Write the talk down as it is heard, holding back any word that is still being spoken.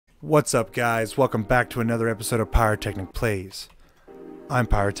What's up, guys? Welcome back to another episode of Pyrotechnic Plays. I'm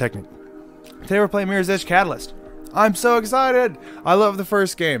Pyrotechnic. Today we're playing Mirror's Edge Catalyst. I'm so excited! I love the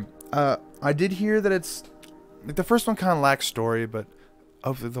first game. I did hear that it's... like, the first one kind of lacks story, but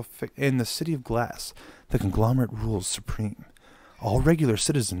in the City of Glass, the conglomerate rules supreme. All regular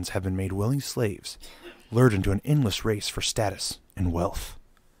citizens have been made willing slaves, lured into an endless race for status and wealth.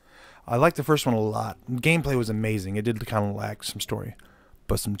 I liked the first one a lot. Gameplay was amazing. It did kind of lack some story.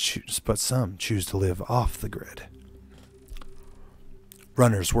 But some choose to live off the grid.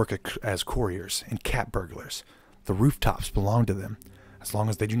 Runners work as couriers and cat burglars. The rooftops belong to them. As long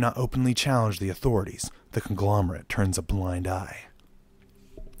as they do not openly challenge the authorities, the conglomerate turns a blind eye.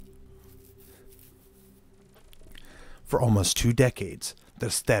 For almost 2 decades,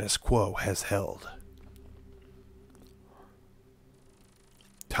 the status quo has held.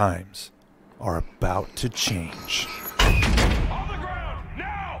 Times are about to change.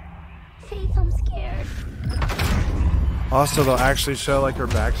 Faith, I'm scared. Also, they'll actually show like her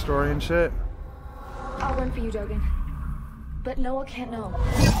backstory and shit. I'll run for you, Dogan. But Noah can't know.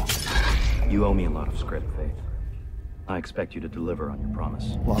 You owe me a lot of script, Faith. I expect you to deliver on your promise.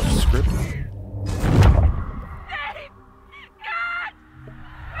 A lot of script.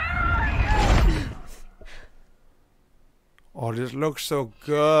 Oh, this looks so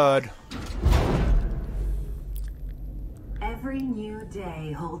good. Every new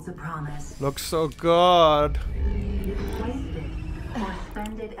day holds a promise. Looks so good. You can waste it or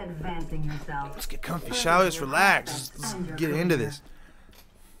spend it advancing yourself. Let's get comfy, shall we? Let's relax. Let's get into this.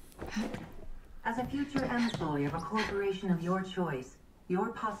 As a future employee of a corporation of your choice, your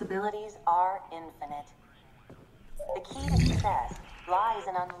possibilities are infinite. The key to success lies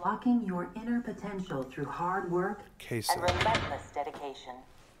in unlocking your inner potential through hard work and relentless dedication.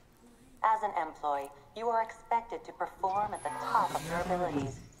 As an employee, you are expected to perform at the top of your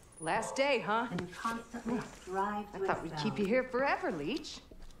abilities. Last day, huh? And constantly strive to I thought we'd excel. keep you here forever, Leech.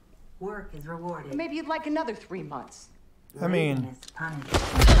 Work is rewarded. Maybe you'd like another 3 months. I mean... Laziness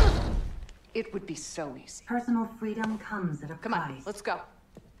punished. It would be so easy. Personal freedom comes at a Come price. on, let's go.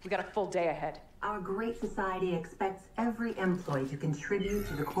 We got a full day ahead. Our great society expects every employee to contribute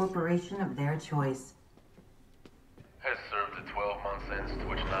to the corporation of their choice. Has served a 12-month sentence to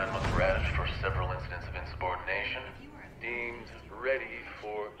which 9-month radish for several incidents of insubordination. Deemed ready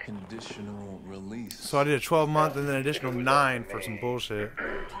for conditional release. So I did a 12-month and then an additional 9 for some bullshit.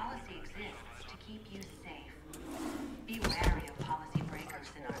 Policy exists to keep you safe. Be wary of policy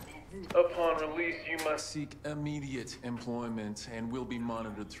breakers in our midst. Upon release, you must Seek immediate employment and will be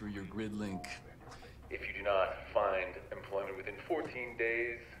monitored through your grid link. If you do not find employment within 14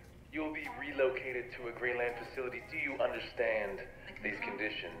 days, you'll be relocated to a Greenland facility. Do you understand these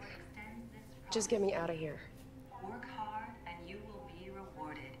conditions? Just get me out of here. Work hard and you will be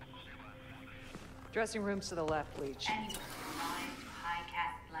rewarded. Dressing rooms to the left, Leech. And you will rise to high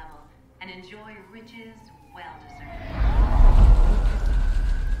caste level and enjoy riches well deserved.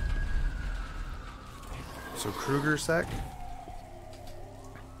 So Kruger sec?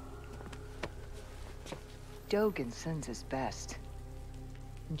 Dogan sends his best.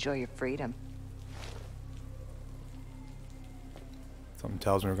 Enjoy your freedom. Something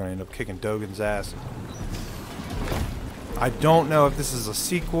tells me we're going to end up kicking Dogan's ass. I don't know if this is a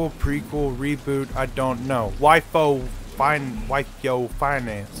sequel, prequel, reboot. I don't know. Wifo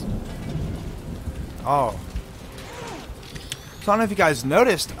finance. Oh. So I don't know if you guys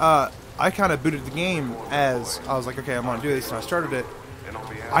noticed. I kind of booted the game as I was like, okay, I'm going to do this, and I started it.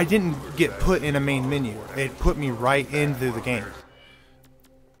 I didn't get put in a main menu. It put me right into the game.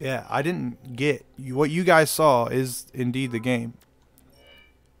 Yeah, I didn't get... what you guys saw is indeed the game.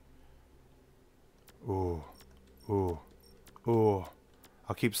 Ooh. Ooh. Ooh.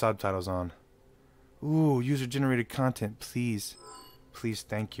 I'll keep subtitles on. Ooh, user-generated content, please. Please,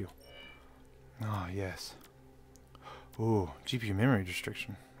 thank you. Oh, yes. Ooh, GPU memory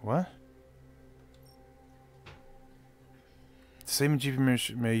restriction. What? The same GPU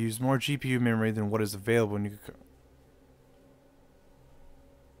memory may use more GPU memory than what is available when you...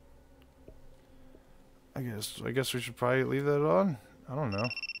 I guess we should probably leave that on. I don't know.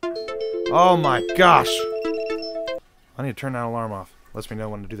 Oh my gosh! I need to turn that alarm off. Lets me know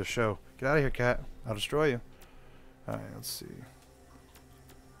when to do the show. Get out of here, cat. I'll destroy you. Alright, let's see.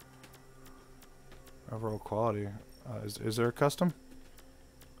 Overall quality. Is there a custom?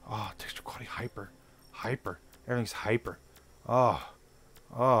 Oh, texture quality hyper. Hyper. Everything's hyper. Oh.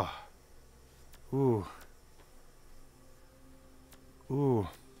 Oh. Ooh. Ooh.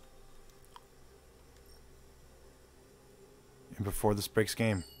 And before this breaks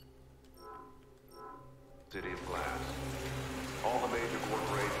game. City of Glass. All the major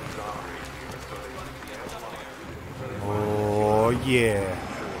corporations yeah.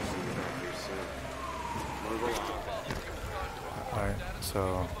 Alright,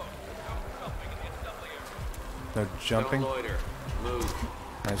 so no jumping.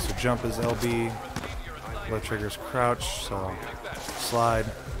 Alright, so jump is LB. Low trigger's crouch, so slide,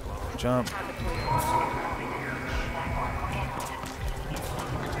 jump.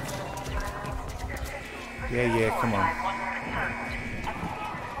 Yeah, come on.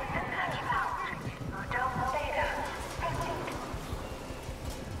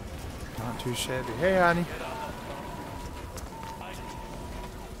 Not too shabby. Hey, honey.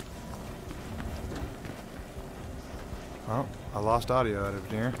 Oh, I lost audio out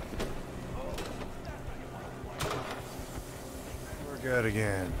of here. We're good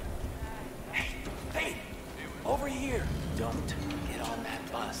again. Hey! Over here! Don't get on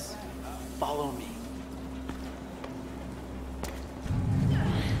that bus. Follow me.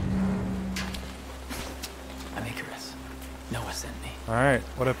 I'm Icarus. Noah sent me. Alright,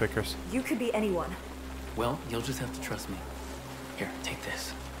 what up, Icarus? You could be anyone. Well, you'll just have to trust me. Here, take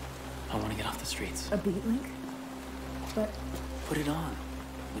this. I want to get off the streets. A beat link? But... Put it on.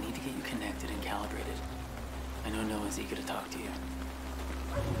 We need to get you connected and calibrated. I know Noah's eager to talk to you.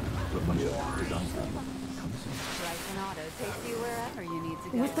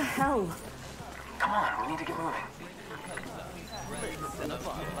 What the hell? Come on, we need to get moving.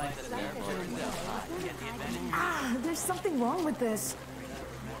 Ah, there's something wrong with this.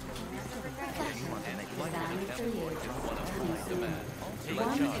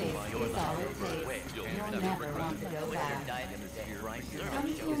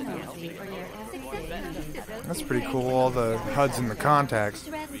 That's pretty cool, all the HUDs and the contacts.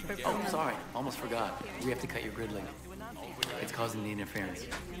 Oh, sorry, almost forgot. We have to cut your grid link. It's causing the interference.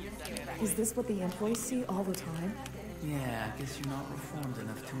 Is this what the employees see all the time? Yeah, I guess you're not reformed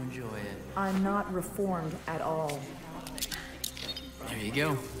enough to enjoy it. I'm not reformed at all. There you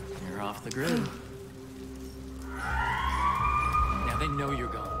go. You're off the grid. Now they know you're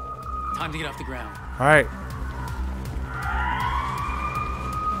gone. Time to get off the ground. Alright.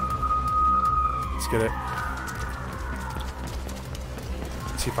 Let's get it.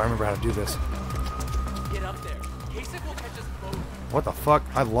 Let's see if I remember how to do this. Get up there. Kasich will catch us both. What the fuck?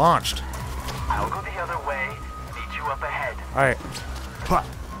 I launched. I'll go the other way. Meet you up ahead. Alright.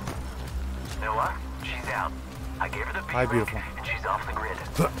 Noah, she's out. I gave her the Hi, beat beautiful. and she's off the grid.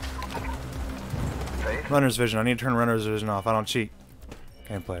 Faith? Runner's vision. I need to turn runner's vision off. I don't cheat.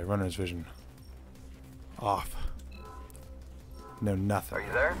 Gameplay. Runner's vision. Off. No, nothing. Are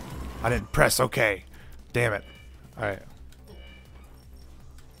you there? I didn't press OK. Damn it. Alright.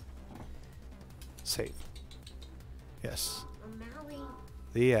 Save. Yes.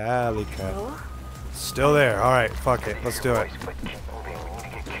 The alley cut. Still there. Alright, fuck it. Let's do it.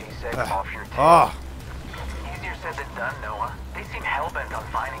 Oh! Easier said than done, Noah. They seem hell-bent on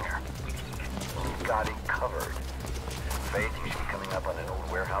finding her. We've got it covered. Faith, you should be coming up on an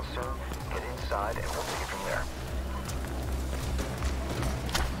old warehouse soon. Get inside and we'll take it from there.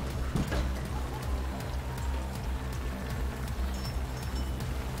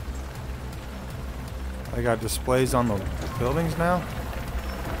 I got displays on the buildings now?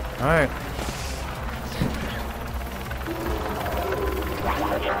 Alright.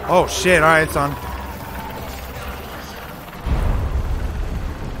 Oh shit, alright, it's on.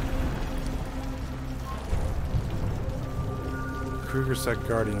 Kruger Sec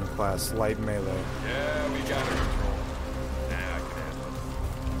Guardian class, light melee. Yeah, we got it control. Nah, I can handle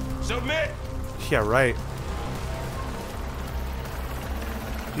it. Submit! Yeah, right.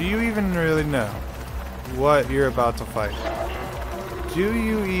 Do you even really know what you're about to fight? Do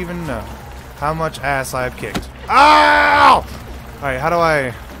you even know how much ass I've kicked? Ow! Alright, how do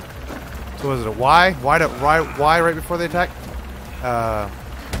I... So was it a Y? Y right before they attack? Yeah,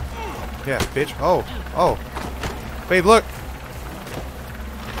 bitch. Oh, oh. Babe, look!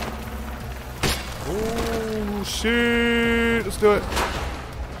 Oh, shit! Let's do it.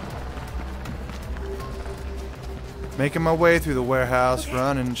 Making my way through the warehouse,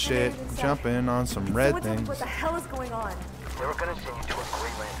 running shit, jumping on some red things. What the hell is going on? They were gonna send you to a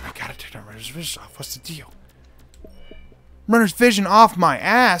great land. I gotta turn that runner's vision off. What's the deal? Runner's vision off my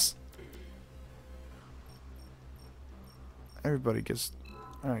ass. Everybody gets.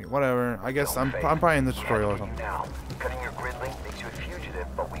 Alright, whatever. I guess I'm probably in the tutorial or something. Now, cutting your grid link makes you a fugitive,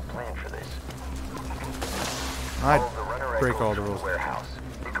 but we planned for this. I break all the rules. Warehouse.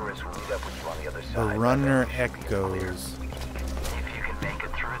 Icarus will meet up with you on the other The side. runner echoes. If you can make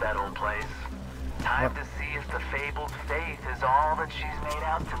it through that old place, time to see if the fabled Faith is all that she's made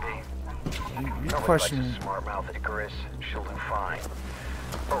out to be. You question. Smart mouth Icarus, she'll do fine.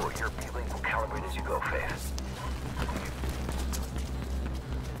 Oh, your B-link will calibrate as you go, Faith.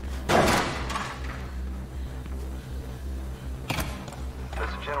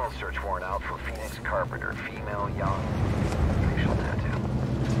 General search warrant out for Phoenix Carpenter, female, young, facial tattoo.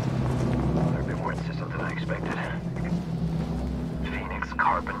 They're a bit more insistent than I expected. Phoenix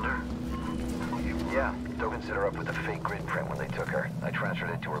Carpenter? Yeah, Dogan set her up with a fake grid print when they took her. I transferred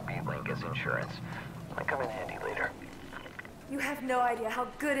it to her beat-link as insurance. Might come in handy later. You have no idea how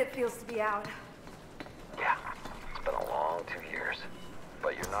good it feels to be out. Yeah, it's been a long 2 years.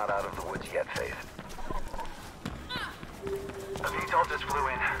 But you're not out of the woods yet, Faith. The VTOL just flew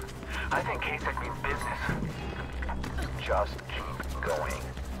in. I think KSEC means business. Just keep going.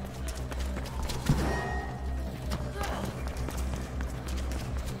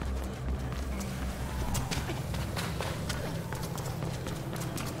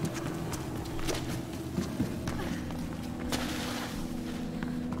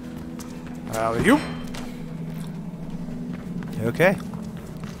 You. Okay.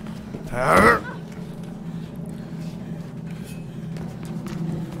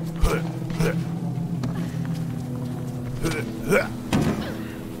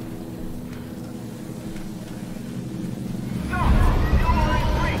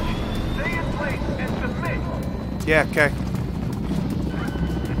 Yeah, okay.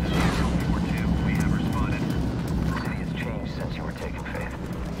 We have responded. The city has changed since you were taken, Faith.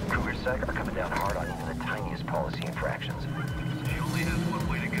 Cougar Sec are coming down hard on even the tiniest policy infractions. She only has one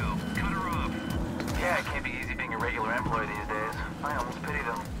way to go. Cut her off. Yeah, it can't be easy being a regular employee these days. I almost pity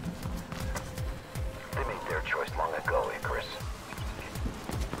them. They made their choice long ago, Icarus.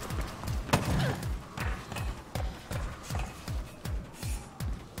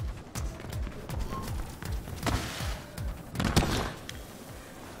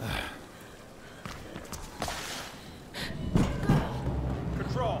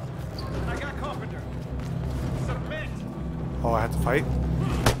 Oh, I have to fight?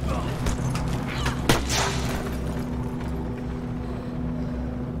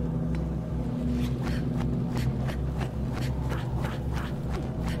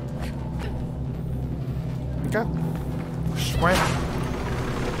 Okay. Swing.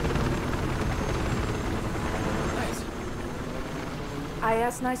 Nice. I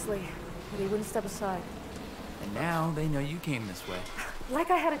asked nicely, but he wouldn't step aside. And now they know you came this way. Like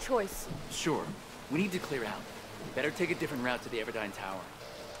I had a choice. Sure. We need to clear out. Better take a different route to the Everdine Tower.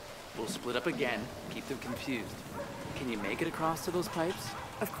 We'll split up again, keep them confused. Can you make it across to those pipes?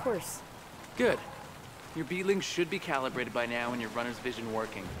 Of course. Good. Your beetlings should be calibrated by now and your runner's vision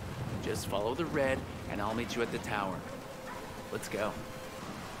working. Just follow the red, and I'll meet you at the tower. Let's go.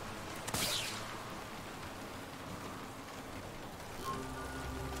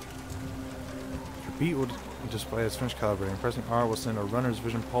 Your beat will display as finished calibrating. Pressing R will send a runner's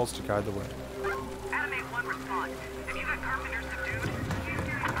vision pulse to guide the way. Animate 1 response. Have you got Carpenter subdued?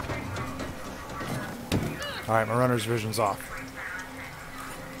 Alright, my runner's vision's off.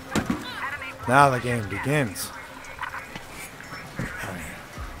 Now the game begins.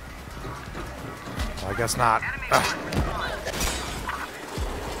 I guess not. Ugh.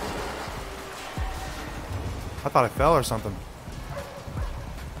 I thought I fell or something.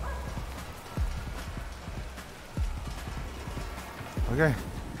 Okay.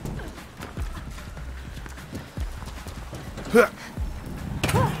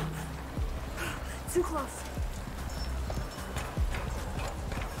 Too close.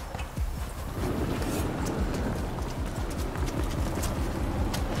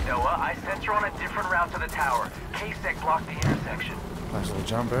 Noah, I sent you on a different route to the tower. KSEC blocked the intersection. Nice little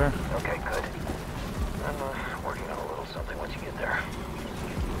jump there. Okay, good. I'm working on a little something once you get there.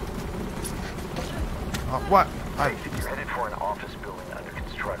 What? Hey, you're headed for an office building under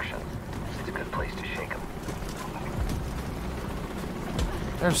construction. It's a good place to shake them.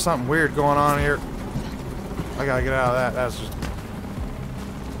 There's something weird going on here. I gotta get out of that. That's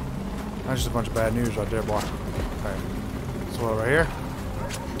just a bunch of bad news right there, boy. Alright. So what, right here?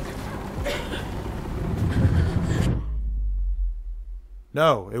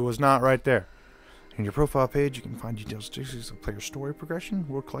 No, it was not right there. In your profile page, you can find details of player story progression,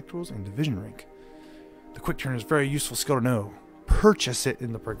 world collectibles, and division rank. The quick turn is a very useful skill to know. Purchase it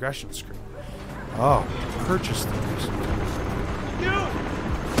in the progression screen. Oh, purchase things. You!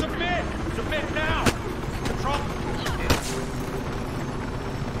 Submit! Submit now! Control!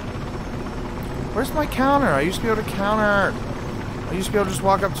 Where's my counter? I used to be able to counter. I used to be able to just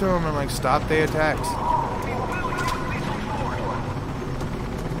walk up to him and like stop the attacks.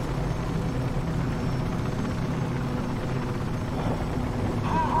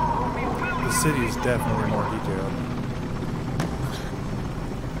 The city is definitely more detailed.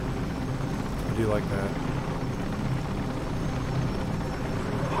 I do like that.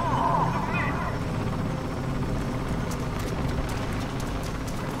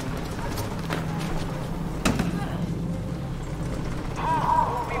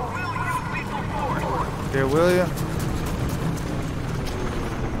 Okay, will ya?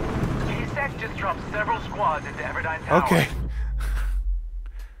 TSAC just dropped several squads into Everdine Tower. Okay.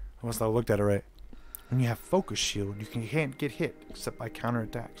 I must not have looked at it right. When you have focus shield, you can't get hit except by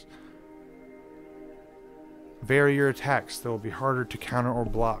counterattacks. Vary your attacks. They will be harder to counter or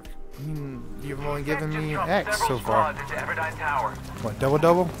block. I mean, you've only given me X so far. What, double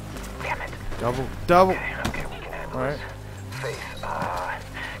double? Damn it. Double double. Okay, we can handle this. Faith,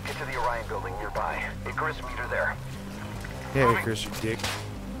 get to the Orion building nearby. Icarus, meet her there. Yeah, Icarus, you dick.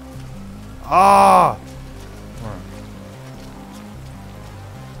 Ah!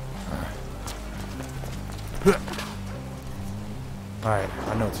 Alright,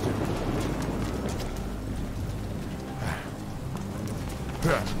 I know what to do.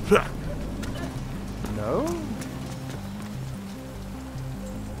 No?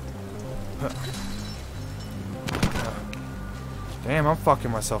 Damn, I'm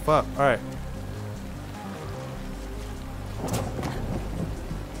fucking myself up. Alright.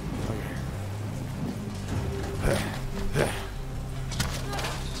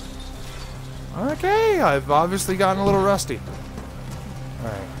 Okay, I've obviously gotten a little rusty.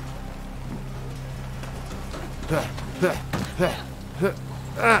 Alright.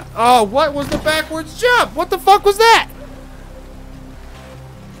 Oh, what was the backwards jump? What the fuck was that?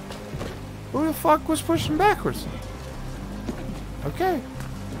 Who the fuck was pushing backwards? Okay.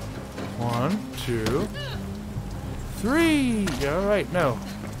 1, 2, 3. Alright, no.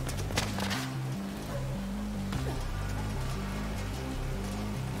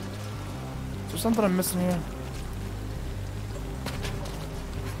 Is there something I'm missing here?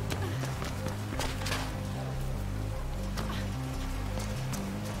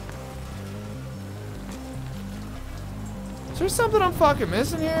 Is there something I'm fucking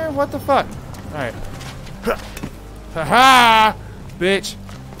missing here? What the fuck? Alright. Ha-ha! Bitch!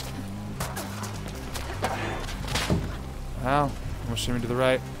 Ow. I'm gonna shimmy to the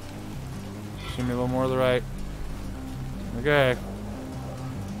right. Shimmy a little more to the right. Okay.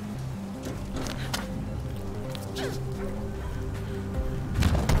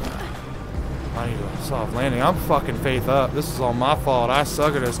 I need a soft landing. I'm fucking Faith up. This is all my fault. I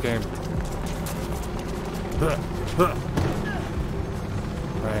suck at this game.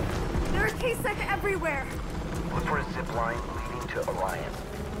 Right. There's K-Sec everywhere. Look for a zip line leading to Orion.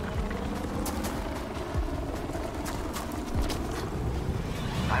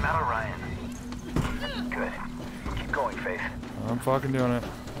 I'm at Orion. Good. Keep going, Faith. I'm fucking doing it.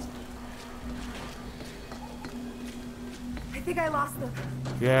 I think I lost them.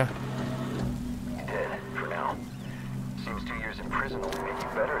 Yeah. You did, for now. Seems 2 years in prison will make you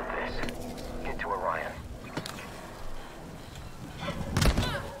better at this. Get to Orion.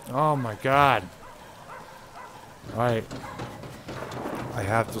 Oh my god. Alright. I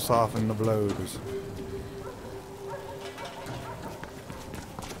have to soften the blows.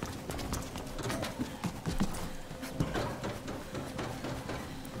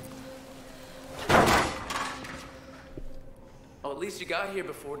 Oh, at least you got here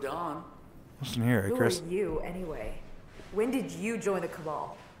before dawn. Listen here, Icarus. Who are you, anyway? When did you join the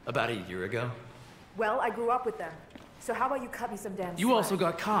Cabal? About a year ago. Well, I grew up with them. So how about you cut me some damn You slack? also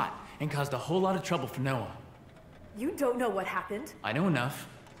got caught and caused a whole lot of trouble for Noah. You don't know what happened. I know enough.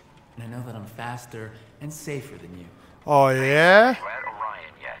 And I know that I'm faster and safer than you. Oh, yeah? You at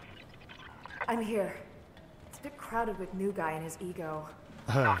Orion yet? I'm here. It's a bit crowded with new guy and his ego.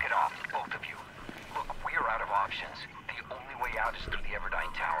 Knock it off, both of you. Look, we are out of options. The only way out is through the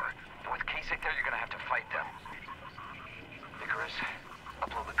Everdine Tower. And with K-Sec there, you're gonna have to fight them. Icarus,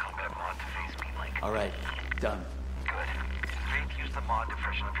 upload the combat mod to Faith's beam link. Alright, done. Good. Faith, use the mod to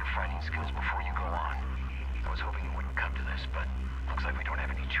freshen up your fighting skills before you go on. I was hoping it wouldn't come to this, but looks like we don't have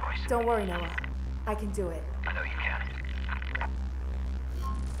any choice. Don't worry, Noah. I can do it. I know you can.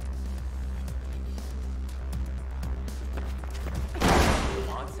 The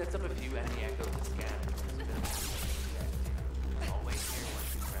mod sets up a few enemy echoes to scan. I'll wait here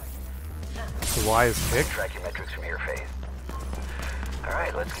once you crack. So why is kick? Track your metrics from here, Faith.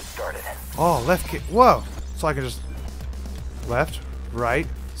 Alright, let's get started. Oh, left kick. Whoa. So I can just left, right,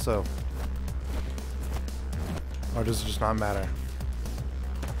 so. Or does it just not matter?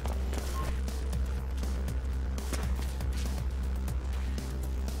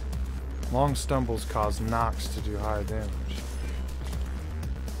 Long stumbles cause knocks to do higher damage.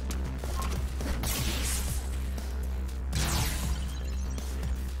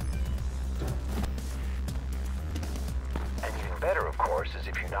 And even better, of course, is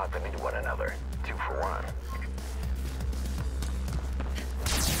if you knock them into one another. 2 for 1.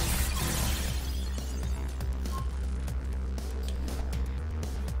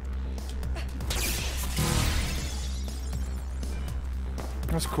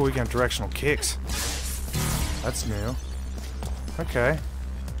 That's cool. You can have directional kicks. That's new. Okay.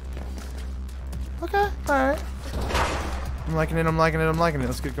 Okay. Alright. I'm liking it. I'm liking it. I'm liking it.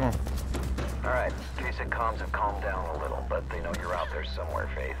 Let's get going. Alright. Basic comms have calmed down a little, but they know you're out there somewhere,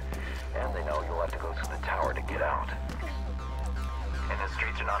 Faith. And they know you'll have to go through the tower to get out. And the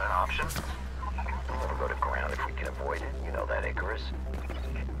streets are not an option? We'll never go to ground if we can avoid it. You know that, Icarus?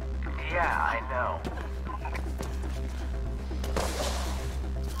 Yeah, I know.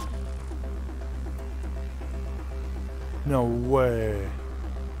 No way.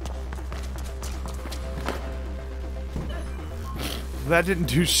 That didn't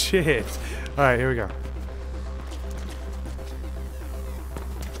do shit. Alright, here we go.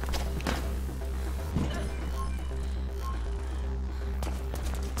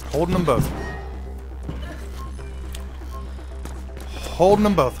 Holding them both. Holding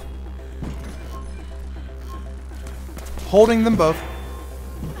them both. Holding them both.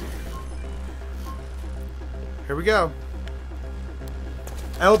 Here we go.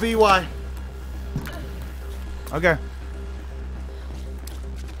 LBY. Okay.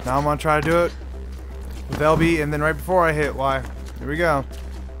 Now I'm gonna try to do it with LB, and then right before I hit Y. Here we go.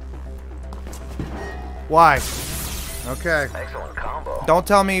 Y. Okay. Excellent combo. Don't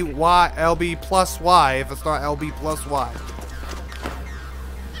tell me Y LB plus Y if it's not LB plus Y.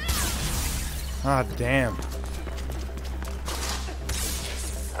 Ah, damn.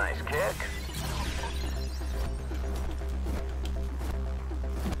 Nice kick.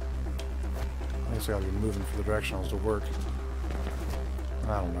 I guess I gotta be moving for the directionals to work.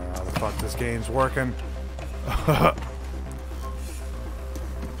 I don't know how the fuck this game's working. That's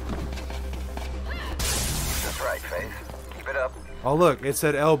right, Faith. Keep it up. Oh look, it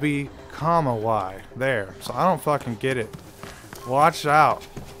said LB comma Y there. So I don't fucking get it. Watch out.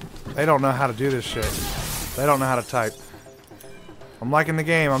 They don't know how to do this shit. They don't know how to type. I'm liking the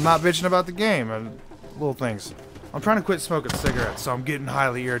game. I'm not bitching about the game. Little things. I'm trying to quit smoking cigarettes, so I'm getting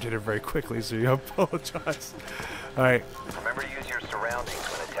highly irritated very quickly, so you apologize. Alright. Remember to use your surroundings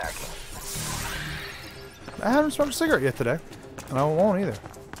when attacking. I haven't smoked a cigarette yet today. And I won't either.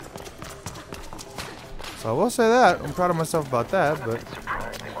 So I will say that. I'm proud of myself about that, but... I'm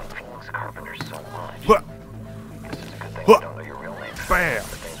surprised they want Phoenix Carpenter so much. What? This is a good thing you don't know your real name. Bam!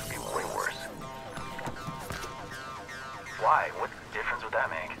 But things would be way worse. Why? What difference would that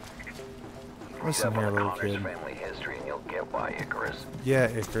make? Listen here, little kid. Family history and you'll get why, Icarus. Yeah,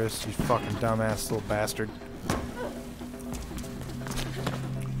 Icarus, you fucking dumbass little bastard.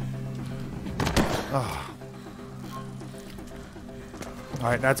 Oh.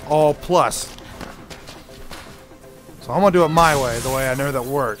 Alright, that's all plus. So I'm gonna do it my way, the way I know that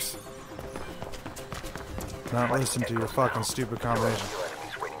works. Not listen to your fucking stupid combination.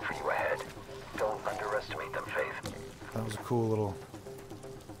 Don't underestimate them, Faith. That was a cool little...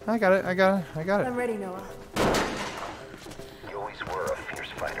 I got it, I got it, I got it. I'm ready, Noah. You always were a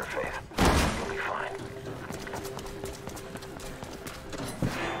fierce fighter, Faith. You'll be fine.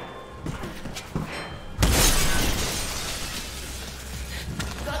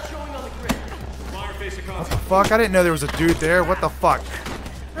 What the fuck? I didn't know there was a dude there. What the fuck?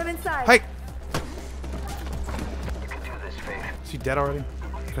 I'm inside. Hey! You can do this, Faith. Is he dead already?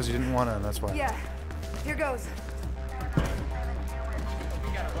 Because he didn't want to, and that's why. Yeah. Here goes.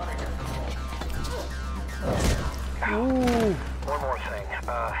 Ooh. One more thing.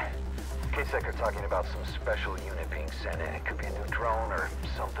 K-Sec are talking about some special unit being sent in. It could be a new drone or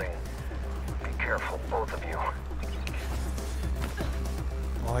something. Be careful, both of you.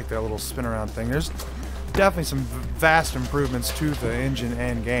 I like that little spin around thing. There's definitely some vast improvements to the engine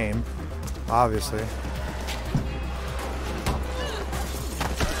and game, obviously.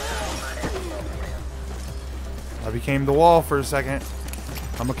 I became the wall for a second.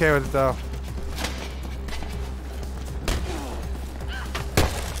 I'm okay with it though.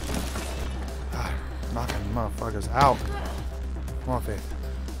 Knocking motherfuckers out. Come on, Faith.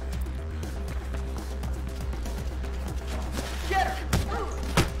 Get her!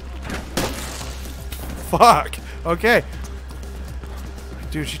 Fuck! Okay.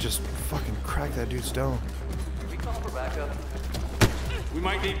 Dude, she just fucking cracked that dude's dome. Can we call for backup? We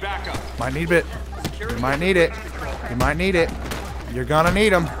might need backup. Might need it. You might need it. You might need it. You're gonna need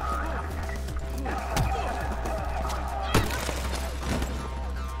them.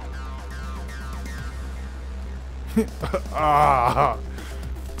 Ah,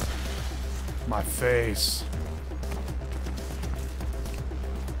 my face.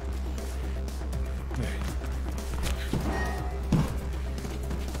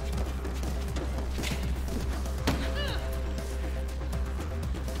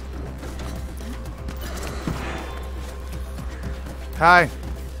 Hi.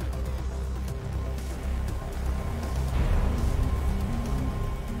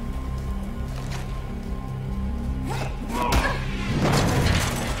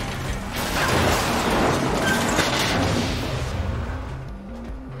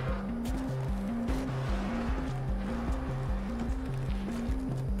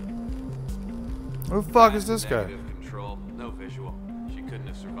 Who the fuck is this guy? Negative control, no visual. She couldn't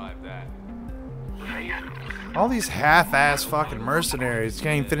have survived that. All these half-ass fucking mercenaries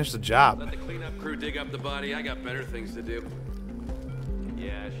can't even finish the job. Let the cleanup crew dig up the body. I got better things to do.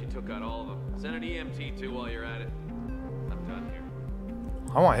 Yeah, she took out all of them. Send an EMT too while you're at it. I'm done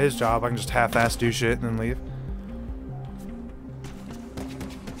here. I want his job. I can just half-ass do shit and then leave.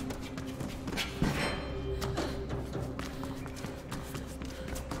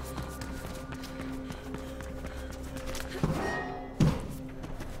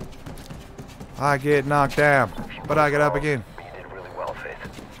 I get knocked down, but I get up again. You did really well, Faith.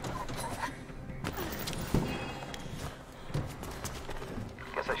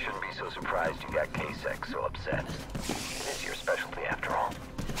 Guess I shouldn't be so surprised you got K-Sec so upset. It is your specialty after all.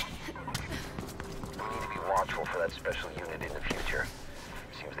 We need to be watchful for that special unit in the future.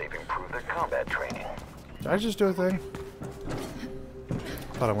 Seems they've improved their combat training. Did I just do a thing?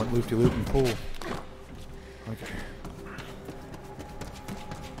 Thought I went loop-de-loop and pool. Okay.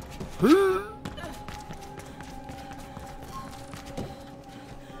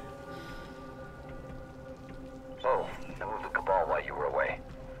 Oh, I moved the Cabal while you were away.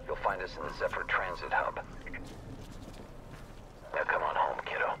 You'll find us in the Zephyr Transit Hub. Now come on home,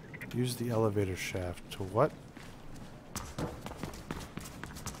 kiddo. Use the elevator shaft to what?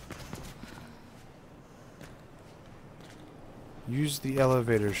 Use the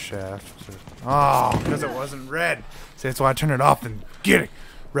elevator shaft to... Oh, because it wasn't red. See, that's why I turned it off and get it.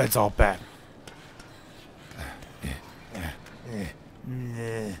 Red's all bad.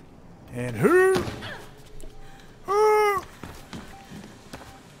 And who?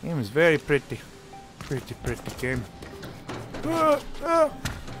 Game is very pretty. Pretty game. I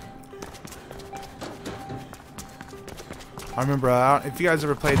remember, if you guys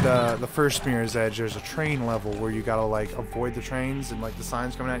ever played the first Mirror's Edge, there's a train level where you gotta like avoid the trains and like the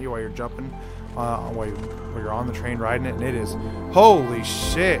signs coming at you while you're jumping, while you're on the train riding it, and it is, holy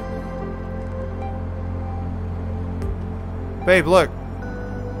shit. Babe, look.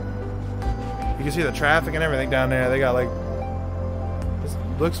 You can see the traffic and everything down there. They got like, this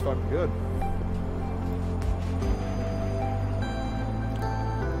looks fucking good.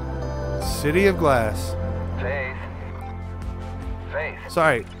 City of Glass. Faith. Faith.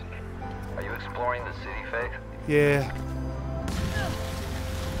 Sorry. Are you exploring the city, Faith? Yeah.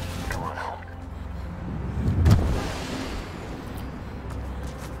 Come on home.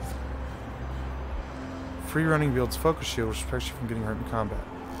 Free running builds focus shield, which protects you from getting hurt in combat.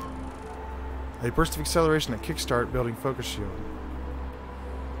 A burst of acceleration at kickstart, building focus shield.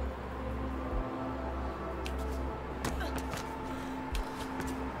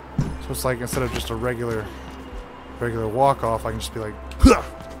 So it's like instead of just a regular walk off, I can just be like, huh!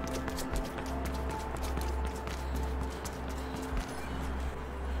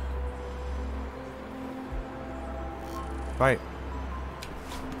 Right.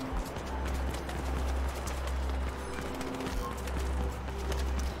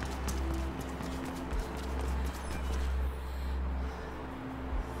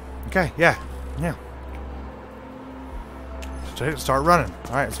 Okay, yeah. Start running.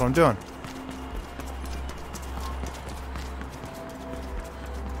 Alright, that's what I'm doing.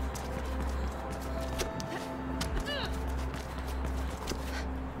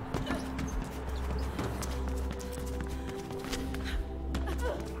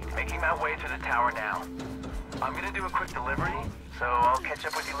 Making my way to the tower now. I'm gonna do a quick delivery, so I'll catch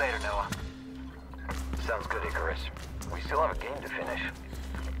up with you later, Noah. Sounds good, Icarus. We still have a game to finish.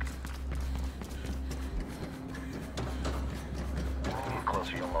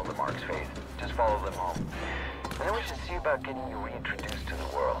 Closer, you'll know the marks, Faith. Just follow them home. And then we should see about getting you reintroduced to the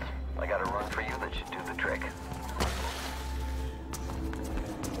world. I got a run for you that should do the trick.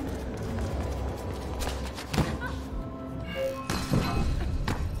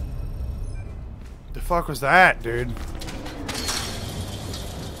 The fuck was that, dude?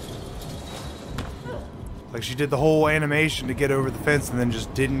 Like she did the whole animation to get over the fence and then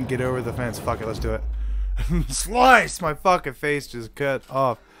just didn't get over the fence. Fuck it, let's do it. Slice! My fucking face just cut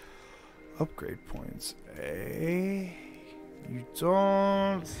off. Upgrade points. You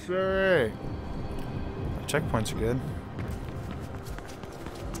don't say. Checkpoints are good.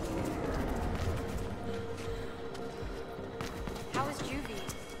 How is Juvie?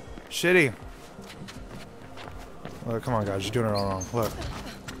 Shitty. Look, come on, guys. You're doing it all wrong. Look.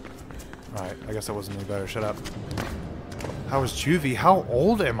 Alright, I guess that wasn't any better. Shut up. How is Juvie? How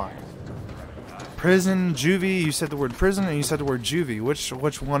old am I? Prison, juvie, you said the word prison and you said the word juvie.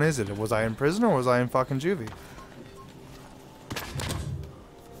 Which one is it? Was I in prison or was I in fucking juvie?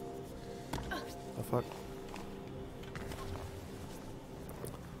 The fuck?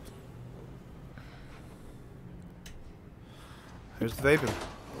 Here's the vaping.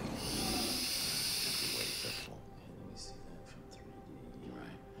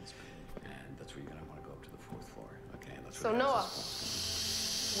 So Noah,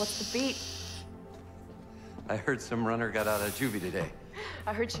 what's the beat? I heard some runner got out of juvie today.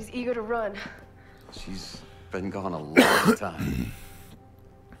 I heard she's eager to run. She's been gone a long time.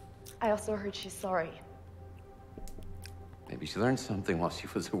 I also heard she's sorry. Maybe she learned something while she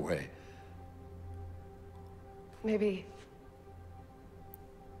was away. Maybe.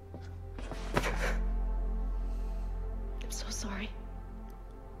 I'm so sorry.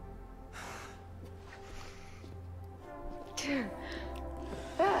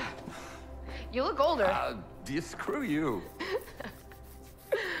 You look older. Screw you.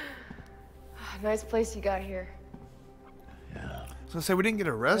 Nice place you got here. So say we didn't get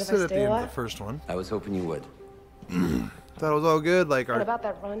arrested at the end of the first one. I was hoping you would. Thought it was all good. Like What our, about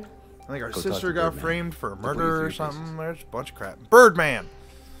that run? I think our Go sister talk to got Birdman. framed for I'll put murder you or through your something. paces. There's a bunch of crap. Birdman.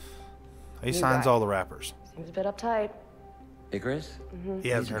 He New signs guy. all the rappers. Seems a bit uptight. Hey, Chris? He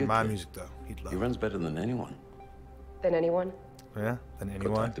hasn't heard my music though. He'd love He runs better than anyone. Than anyone? Yeah, than Go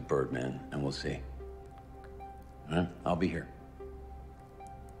anyone. talk to Birdman, and we'll see. All right, I'll be here.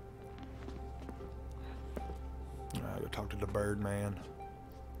 Go talk to the Birdman.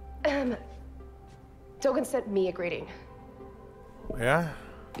 Dogan sent me a greeting. Yeah?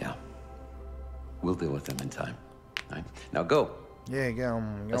 Yeah. We'll deal with them in time. All right. Now go. Yeah, go.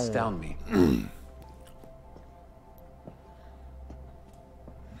 Astound me. I'm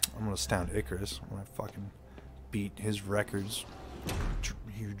gonna astound Icarus when I fucking beat his records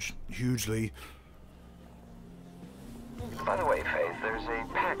hugely. By the way, Faith, there's a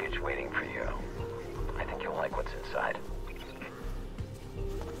package waiting for you. I think you'll like what's inside.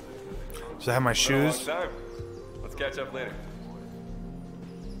 So I have my shoes. Let's catch up later.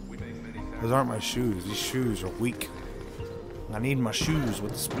 Those aren't my shoes. These shoes are weak. I need my shoes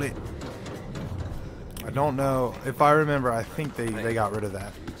with the split. I don't know. If I remember, I think they got rid of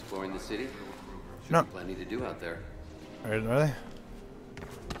that. Exploring the city? No. Plenty to do out there. Are they?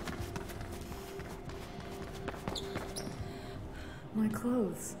 My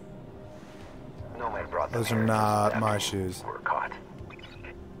clothes. Nomad brought them Those are here not just my after shoes. you were caught.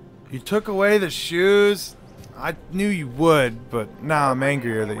 You took away the shoes? I knew you would, but now I'm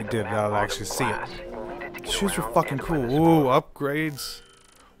angrier that you did. I'll actually see it. Shoes are fucking cool. Ooh, upgrades.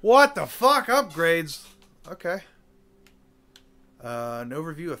 What the fuck? Upgrades? Okay. An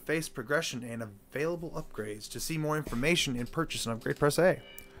overview of face progression and available upgrades. To see more information and purchase an upgrade, press A.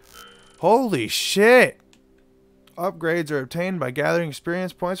 Holy shit! Upgrades are obtained by gathering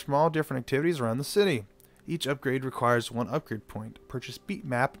experience points from all different activities around the city. Each upgrade requires 1 upgrade point. Purchase beat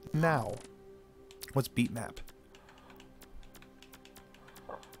map now. What's beat map?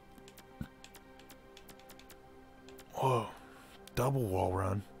 Whoa. Double wall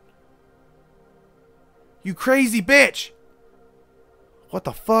run. You crazy bitch! What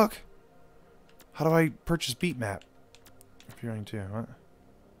the fuck? How do I purchase beat map? If you're into what?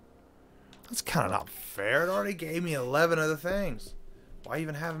 That's kind of not fair. It already gave me 11 other things. Why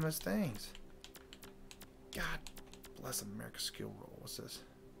even have them as things? God bless America skill roll. What's this?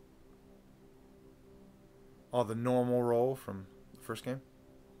 Oh, the normal roll from the first game?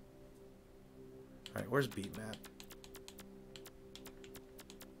 Alright, where's beat map?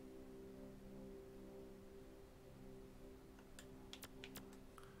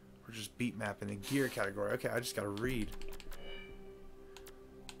 We're just beat map in the gear category. Okay, I just gotta read.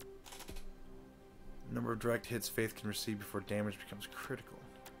 Number of direct hits Faith can receive before damage becomes critical.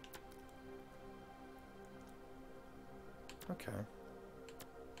 Okay.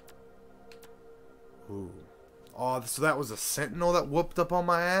 Ooh. Oh, so that was a sentinel that whooped up on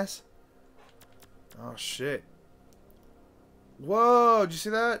my ass? Oh, shit. Whoa, did you see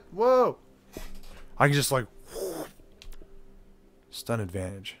that? Whoa. I can just like... whoosh. Stun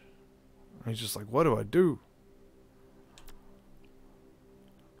advantage. He's just like, what do I do?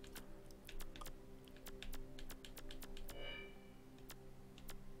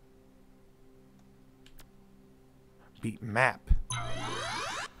 Beat map.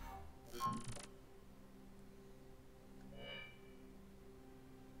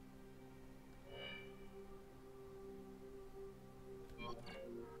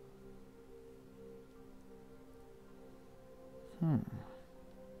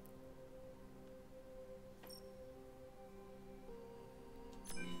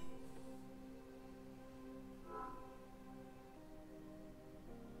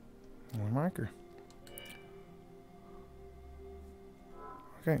 One marker.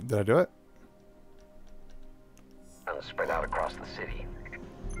 Okay, did I do it? And spread out across the city.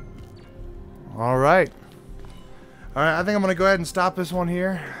 All right. Alright, I think I'm going to go ahead and stop this one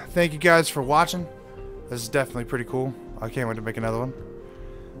here. Thank you guys for watching. This is definitely pretty cool. I can't wait to make another one.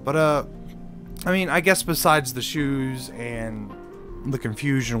 But, I mean, I guess besides the shoes and the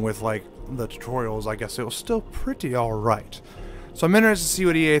confusion with, like, the tutorials, I guess it was still pretty alright. So I'm interested to see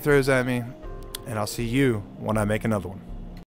what EA throws at me. And I'll see you when I make another one.